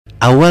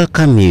I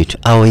welcome you to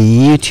our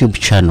YouTube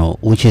channel,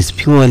 which is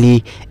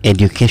purely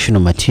educational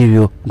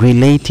material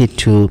related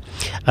to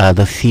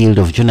the field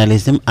of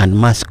journalism and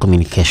mass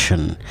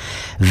communication.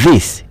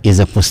 This is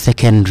a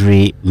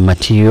post-secondary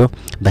material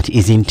that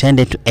is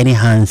intended to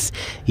enhance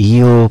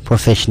your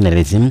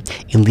professionalism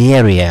in the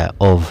area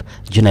of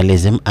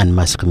journalism and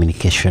mass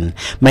communication.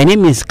 My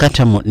name is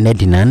Katamu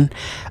Nedinani,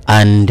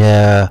 and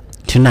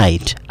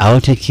tonight I'll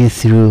take you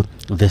through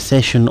the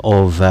session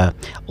of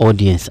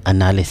audience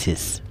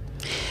analysis.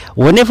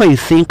 Whenever you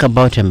think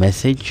about a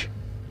message,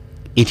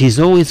 it is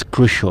always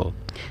crucial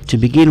to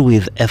begin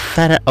with a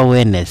thorough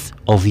awareness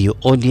of your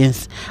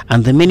audience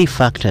and the many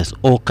factors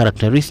or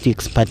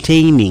characteristics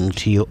pertaining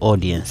to your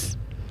audience.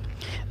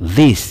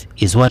 This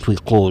is what we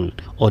call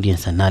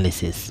audience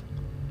analysis.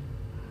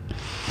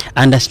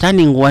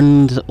 Understanding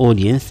one's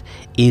audience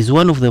is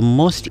one of the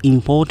most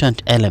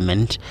important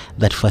elements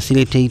that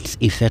facilitates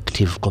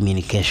effective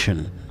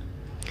communication.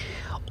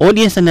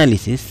 Audience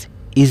analysis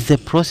is the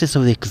process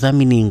of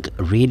examining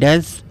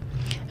readers,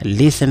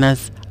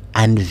 listeners,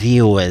 and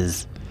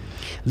viewers.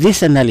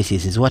 This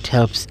analysis is what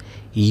helps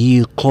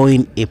you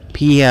coin a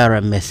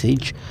PR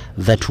message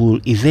that will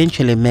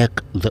eventually make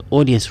the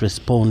audience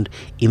respond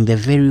in the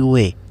very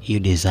way you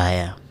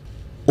desire.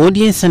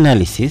 Audience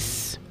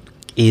analysis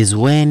is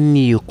when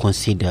you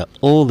consider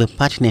all the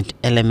pertinent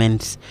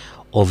elements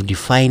of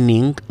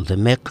defining the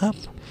makeup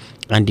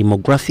and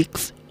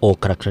demographics or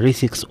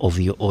characteristics of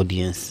your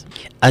audience.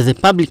 As a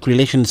public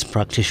relations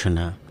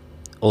practitioner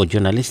or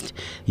journalist,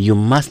 you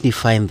must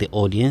define the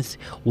audience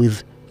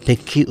with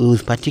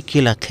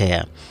particular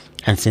care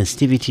and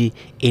sensitivity,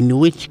 in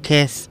which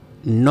case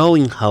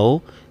knowing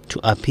how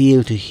to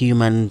appeal to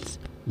humans'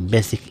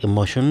 basic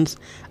emotions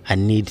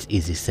and needs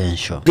is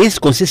essential. This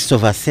consists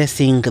of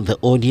assessing the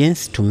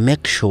audience to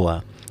make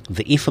sure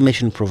the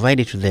information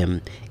provided to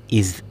them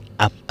is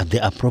at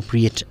the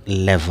appropriate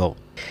level.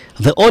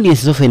 The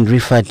audience is often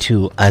referred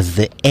to as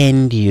the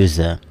end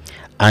user,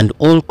 and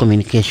all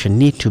communication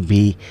need to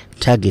be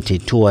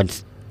targeted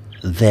towards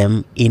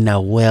them in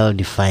a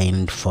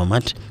well-defined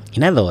format.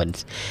 In other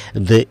words,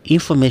 the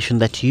information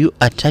that you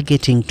are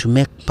targeting to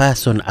make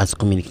person as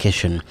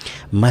communication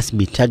must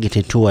be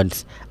targeted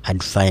towards a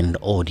defined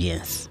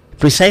audience.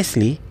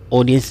 Precisely,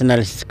 audience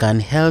analysis can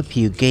help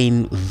you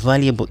gain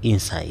valuable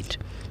insight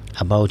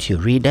about your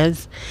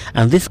readers,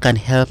 and this can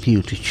help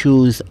you to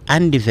choose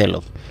and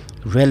develop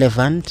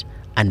relevant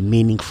and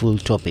meaningful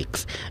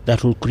topics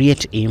that will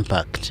create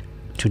impact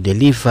to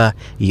deliver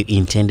your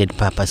intended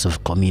purpose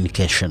of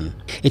communication.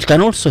 It can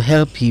also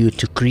help you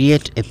to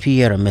create a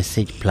PR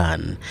message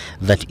plan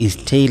that is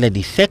tailored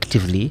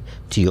effectively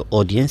to your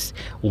audience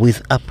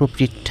with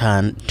appropriate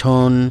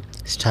tone,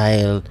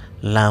 style,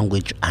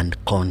 language,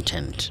 and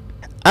content.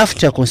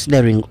 After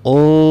considering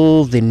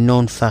all the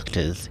known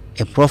factors,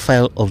 a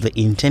profile of the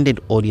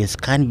intended audience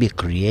can be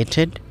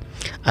created,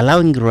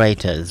 allowing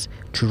writers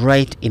to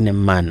write in a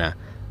manner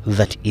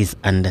that is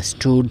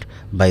understood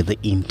by the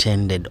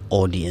intended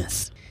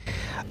audience.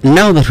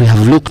 Now that we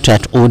have looked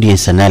at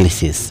audience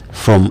analysis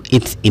from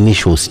its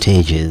initial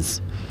stages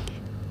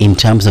in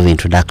terms of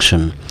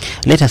introduction,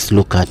 let us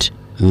look at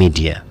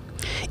media.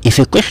 If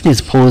a question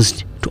is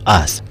posed to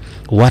us,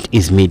 what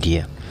is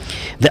media?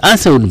 The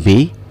answer would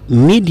be,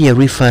 media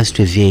refers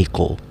to a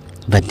vehicle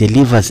that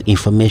delivers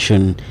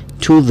information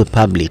to the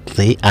public,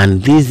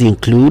 and these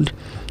include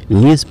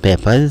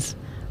newspapers,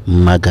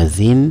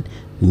 magazine,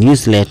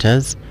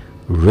 newsletters,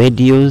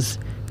 radios,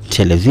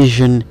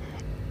 television,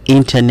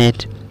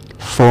 internet,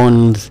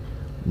 phones,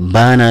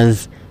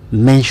 banners,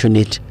 mention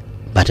it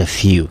but a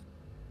few.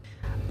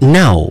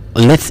 Now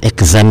let's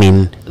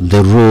examine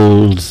the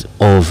roles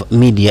of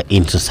media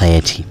in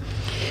society.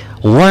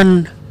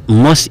 One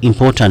most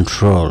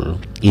important role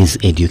is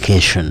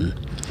education.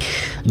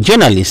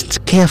 Journalists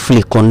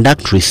carefully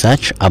conduct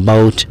research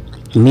about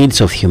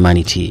needs of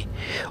humanity,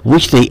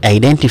 which they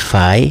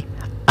identify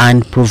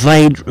and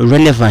provide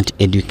relevant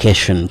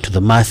education to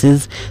the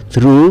masses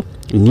through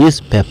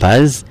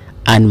newspapers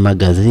and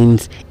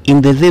magazines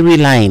in the very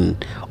line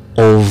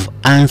of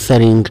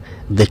answering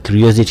the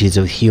curiosities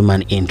of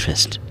human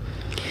interest.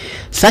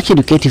 Such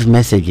educative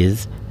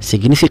messages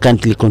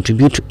significantly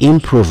contribute to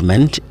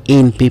improvement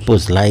in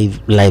people's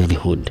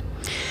livelihood.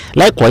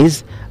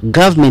 Likewise,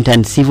 government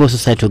and civil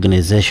society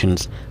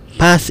organizations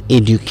pass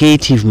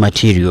educative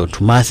material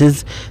to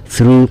masses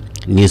through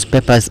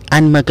newspapers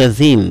and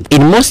magazines.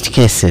 In most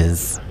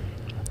cases,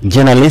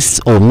 journalists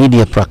or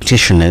media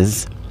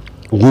practitioners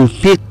will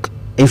pick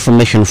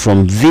information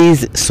from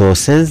these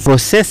sources,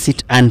 process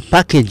it, and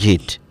package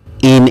it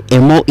in a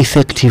more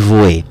effective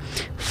way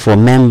for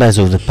members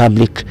of the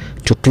public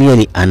to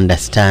clearly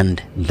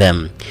understand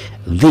them.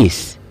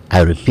 This,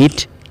 I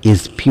repeat,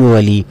 is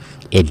purely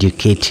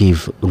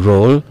educative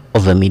role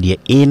of a media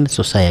in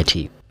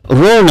society.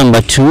 Role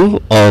number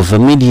 2 of a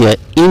media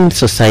in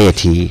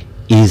society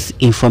is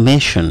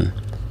information.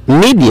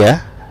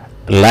 Media,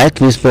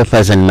 like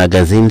newspapers and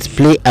magazines,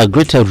 play a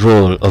greater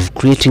role of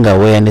creating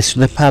awareness to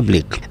the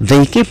public.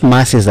 They keep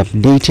masses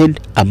updated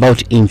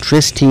about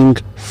interesting,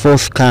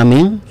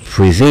 forthcoming,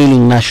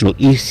 prevailing national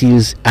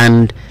issues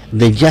and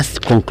the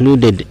just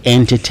concluded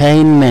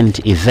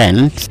entertainment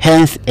events,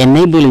 hence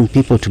enabling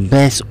people to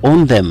base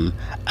on them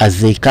as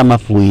they come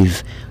up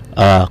with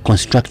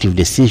constructive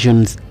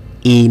decisions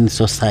in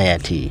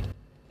society.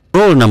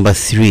 Role number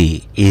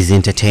 3 is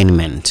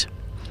entertainment.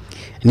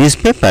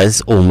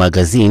 Newspapers or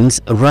magazines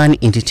run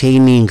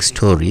entertaining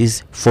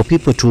stories for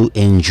people to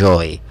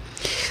enjoy.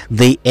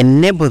 They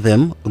enable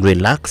them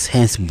relax,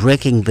 hence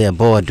breaking their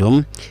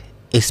boredom,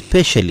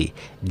 especially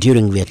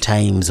during their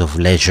times of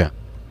leisure.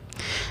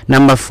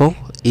 Number 4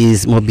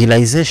 is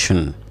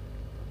mobilization.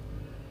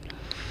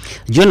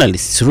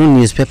 Journalists through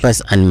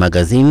newspapers and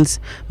magazines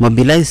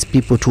mobilize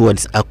people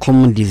towards a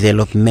common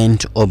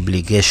development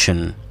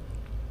obligation.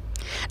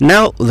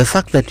 Now, the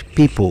fact that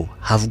people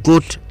have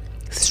got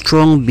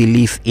strong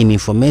belief in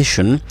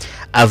information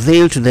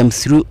availed to them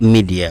through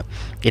media,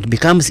 it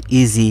becomes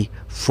easy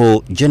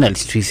for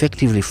journalists to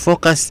effectively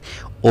focus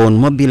on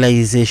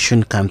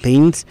mobilization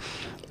campaigns,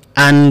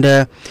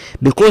 and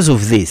because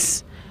of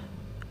this,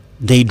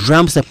 they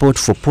drum support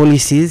for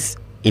policies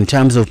in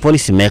terms of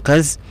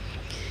policymakers,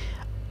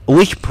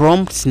 which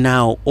prompts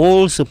now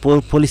all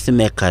support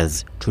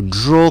policymakers to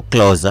draw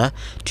closer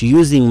to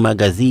using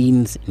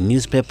magazines,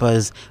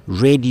 newspapers,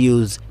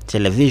 radios,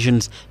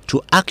 televisions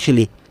to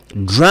actually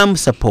drum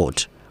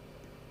support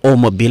or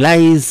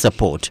mobilize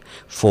support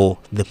for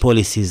the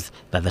policies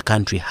that the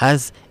country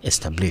has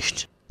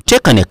established.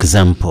 Take an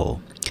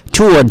example.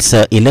 Towards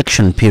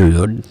election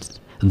periods,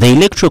 the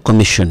Electoral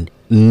Commission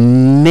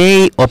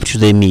may opt to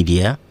the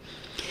media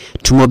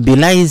to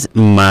mobilize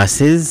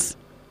masses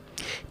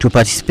to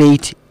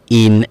participate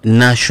in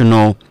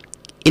national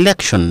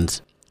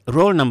elections.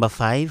 Role number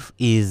 5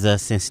 is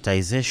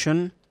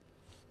sensitization.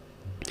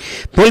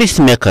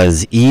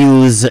 Policymakers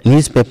use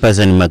newspapers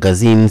and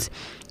magazines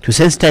to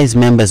sensitize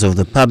members of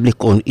the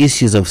public on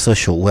issues of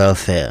social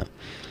welfare.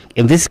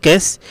 In this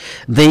case,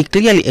 they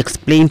clearly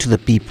explain to the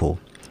people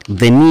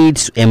the need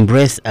to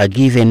embrace a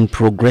given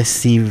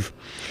progressive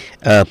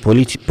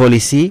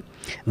policy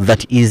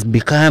that is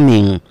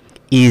becoming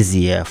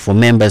easier for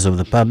members of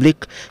the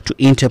public to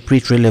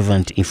interpret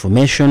relevant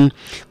information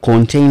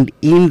contained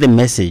in the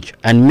message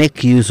and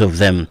make use of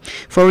them.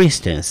 For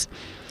instance,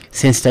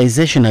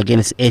 sensitization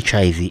against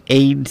HIV,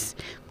 AIDS,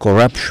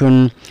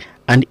 corruption,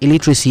 and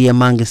illiteracy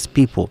amongst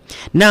people.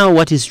 Now,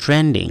 what is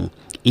trending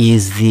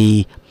is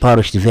the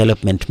parish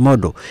development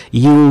model.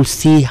 You will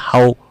see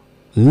how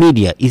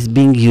media is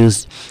being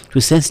used to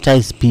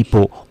sensitize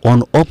people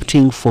on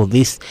opting for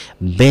this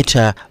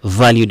better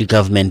valued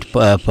government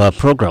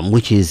program,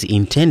 which is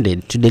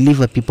intended to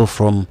deliver people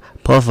from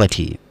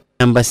poverty.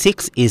 Number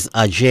 6 is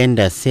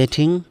agenda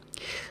setting.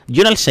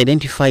 Journalists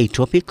identify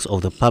topics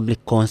of the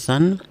public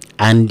concern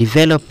and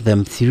develop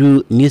them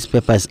through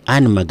newspapers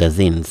and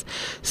magazines.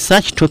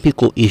 Such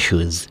topical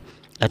issues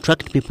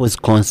attract people's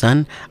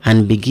concern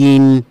and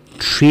begin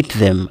treat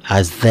them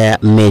as their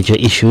major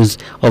issues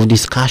of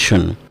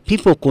discussion.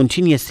 People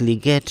continuously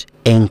get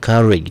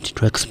encouraged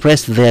to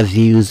express their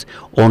views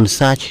on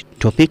such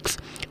topics,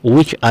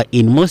 which are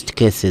in most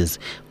cases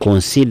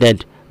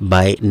considered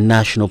by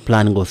National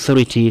Planning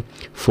Authority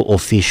for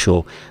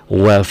official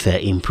welfare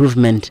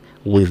improvement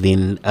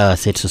within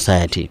said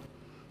society.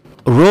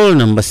 Role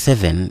number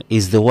 7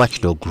 is the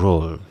watchdog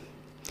role.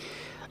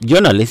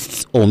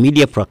 Journalists or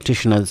media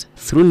practitioners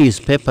through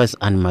newspapers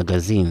and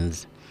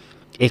magazines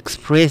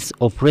express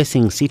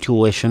oppressing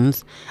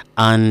situations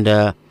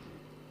and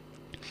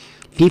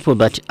people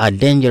that are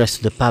dangerous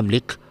to the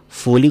public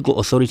for legal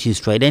authorities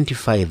to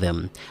identify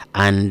them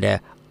and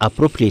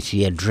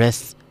appropriately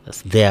address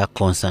their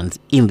concerns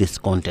in this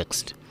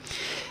context.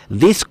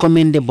 This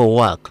commendable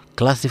work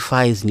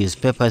classifies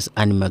newspapers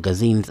and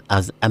magazines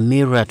as a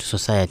mirror to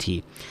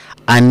society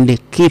and a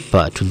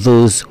keeper to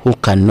those who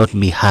cannot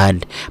be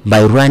heard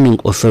by running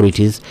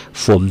authorities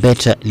for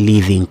better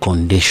living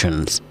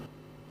conditions.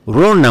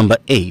 Role number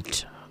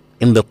 8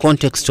 in the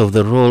context of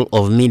the role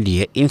of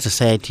media in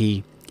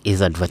society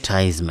is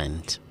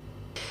advertisement.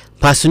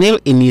 Personnel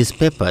in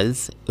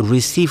newspapers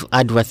receive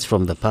adverts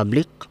from the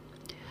public,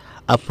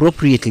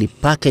 appropriately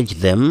package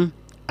them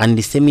and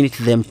disseminate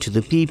them to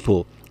the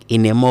people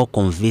in a more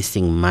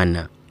convincing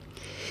manner.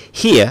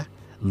 Here,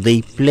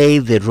 they play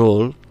the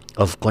role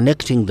of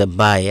connecting the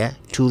buyer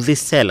to the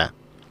seller.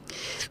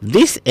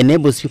 This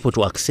enables people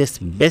to access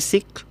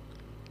basic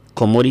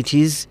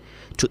commodities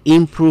to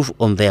improve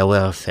on their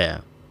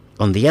welfare.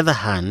 On the other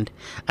hand,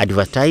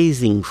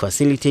 advertising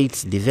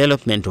facilitates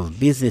development of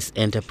business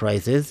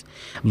enterprises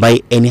by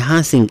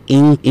enhancing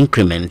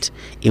increment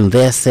in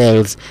their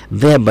sales,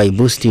 thereby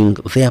boosting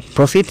their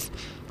profits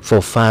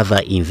for further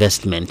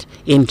investment.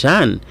 In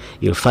turn,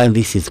 you'll find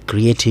this is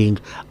creating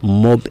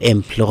mob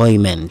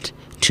employment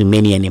to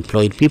many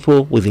unemployed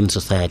people within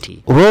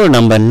society. Role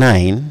number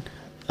 9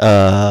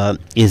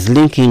 is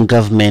linking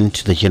government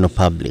to the general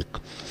public.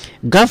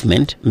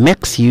 Government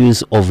makes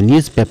use of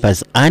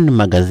newspapers and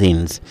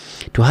magazines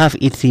to have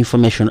its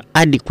information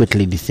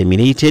adequately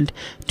disseminated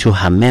to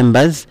her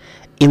members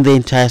in the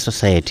entire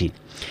society.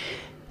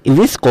 In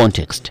this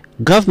context,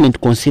 government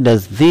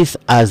considers this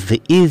as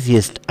the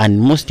easiest and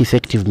most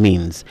effective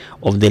means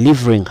of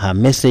delivering her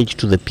message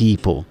to the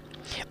people.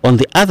 On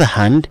the other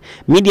hand,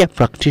 media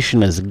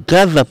practitioners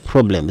gather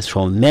problems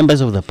from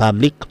members of the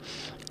public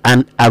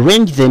and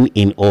arrange them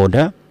in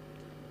order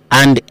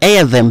and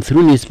air them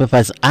through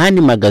newspapers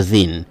and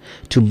magazines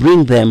to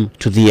bring them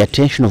to the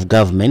attention of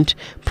government,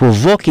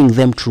 provoking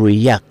them to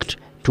react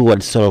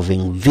towards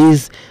solving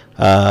these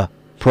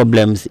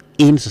problems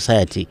in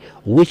society,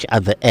 which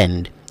at the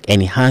end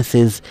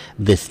enhances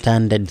the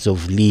standards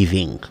of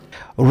living.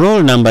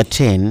 Role number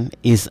 10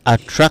 is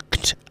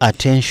attract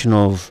attention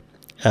of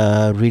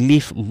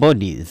relief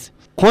bodies.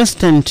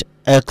 Constant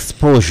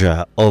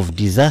exposure of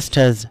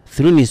disasters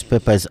through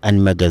newspapers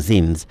and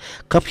magazines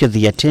capture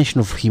the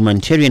attention of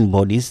humanitarian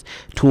bodies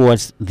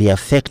towards the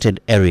affected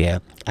area,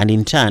 and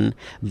in turn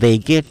they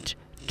get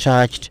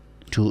charged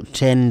to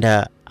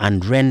tender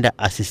and render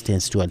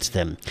assistance towards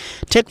them.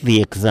 Take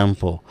the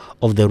example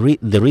of the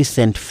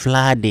recent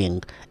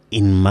flooding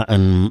in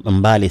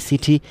Mbale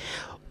city.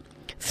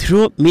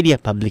 Through media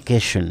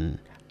publication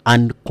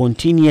and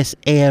continuous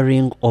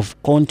airing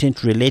of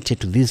content related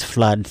to these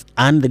floods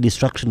and the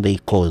destruction they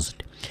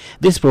caused,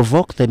 this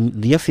provoked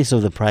the office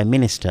of the Prime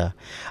Minister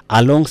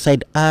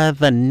alongside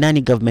other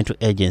non-governmental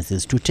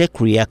agencies to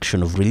take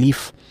reaction of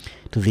relief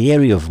to the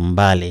area of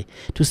Mbale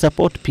to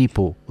support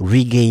people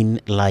regain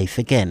life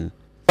again.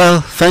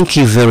 Well, thank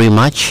you very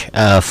much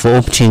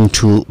for opting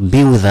to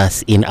be with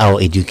us in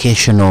our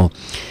educational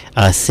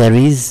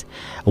series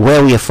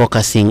where we are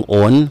focusing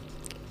on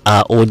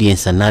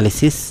audience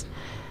analysis.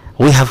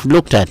 We have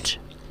looked at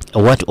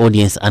what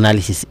audience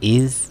analysis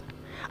is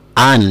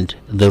and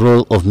the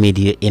role of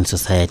media in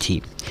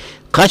society.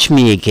 Catch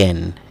me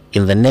again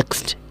in the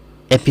next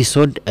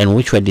episode in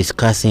which we're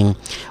discussing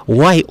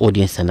why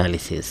audience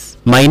analysis.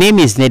 My name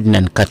is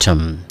Nedinani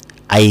Katamu.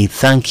 I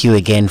thank you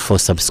again for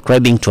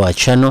subscribing to our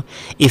channel.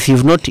 If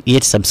you've not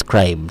yet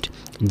subscribed,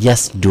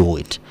 just do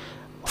it.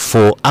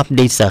 For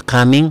updates are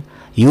coming,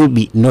 you will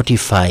be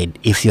notified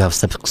if you have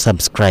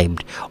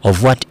subscribed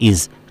of what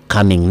is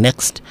coming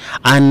next,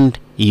 and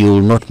you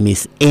will not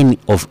miss any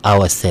of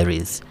our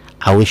series.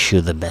 I wish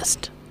you the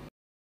best.